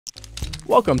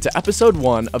Welcome to episode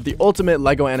 1 of the Ultimate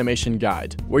LEGO Animation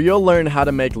Guide, where you'll learn how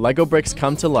to make LEGO bricks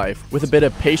come to life with a bit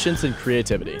of patience and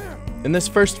creativity. In this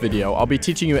first video, I'll be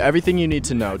teaching you everything you need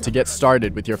to know to get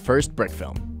started with your first brick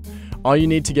film. All you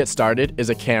need to get started is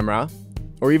a camera,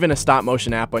 or even a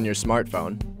stop-motion app on your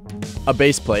smartphone, a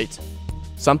base plate,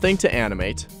 something to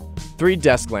animate, 3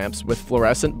 desk lamps with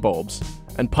fluorescent bulbs,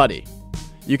 and putty.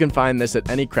 You can find this at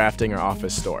any crafting or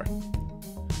office store.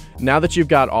 Now that you've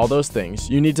got all those things,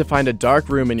 you need to find a dark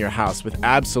room in your house with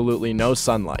absolutely no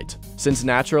sunlight, since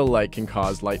natural light can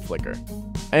cause light flicker.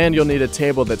 And you'll need a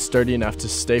table that's sturdy enough to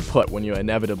stay put when you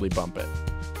inevitably bump it.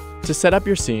 To set up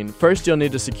your scene, first you'll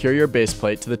need to secure your base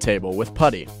plate to the table with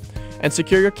putty, and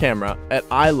secure your camera at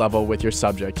eye level with your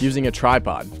subject using a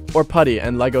tripod, or putty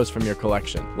and Legos from your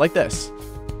collection, like this.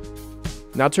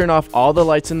 Now turn off all the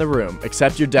lights in the room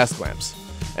except your desk lamps,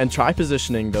 and try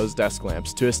positioning those desk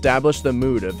lamps to establish the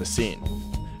mood of the scene.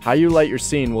 How you light your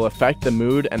scene will affect the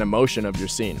mood and emotion of your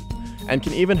scene, and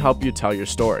can even help you tell your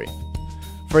story.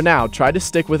 For now, try to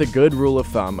stick with a good rule of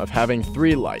thumb of having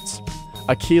 3 lights: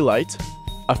 a key light,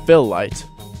 a fill light,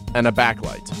 and a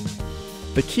backlight.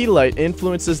 The key light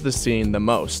influences the scene the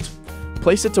most.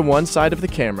 Place it to one side of the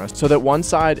camera so that one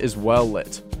side is well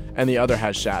lit, and the other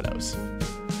has shadows.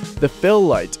 The fill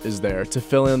light is there to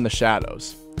fill in the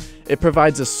shadows. It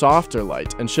provides a softer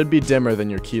light and should be dimmer than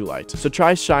your key light, so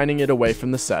try shining it away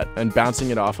from the set and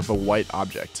bouncing it off of a white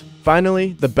object.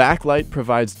 Finally, the backlight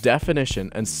provides definition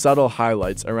and subtle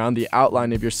highlights around the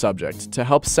outline of your subject to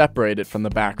help separate it from the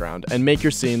background and make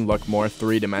your scene look more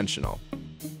three-dimensional.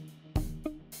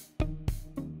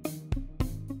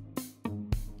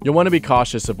 You'll want to be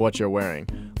cautious of what you're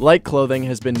wearing. Light clothing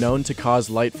has been known to cause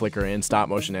light flicker in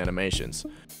stop-motion animations.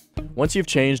 Once you've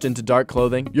changed into dark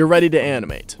clothing, you're ready to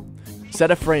animate. Set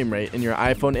a frame rate in your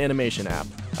iPhone animation app.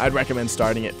 I'd recommend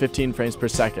starting at 15 frames per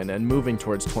second and moving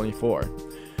towards 24.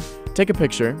 Take a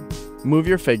picture, move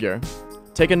your figure,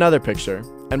 take another picture,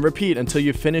 and repeat until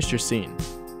you've finished your scene.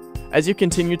 As you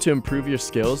continue to improve your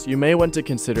skills, you may want to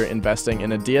consider investing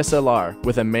in a DSLR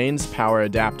with a mains power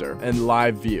adapter and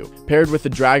live view, paired with the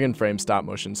Dragon Frame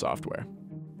stop-motion software.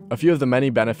 A few of the many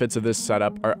benefits of this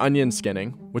setup are onion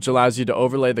skinning, which allows you to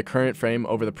overlay the current frame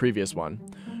over the previous one,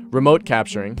 remote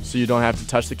capturing, so you don't have to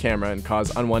touch the camera and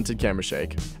cause unwanted camera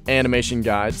shake, animation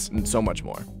guides, and so much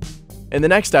more. In the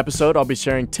next episode, I'll be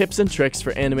sharing tips and tricks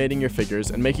for animating your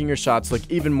figures and making your shots look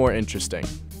even more interesting.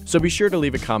 So be sure to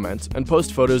leave a comment and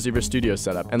post photos of your studio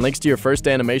setup and links to your first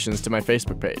animations to my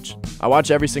Facebook page. I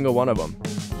watch every single one of them.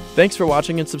 Thanks for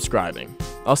watching and subscribing.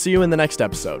 I'll see you in the next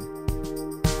episode.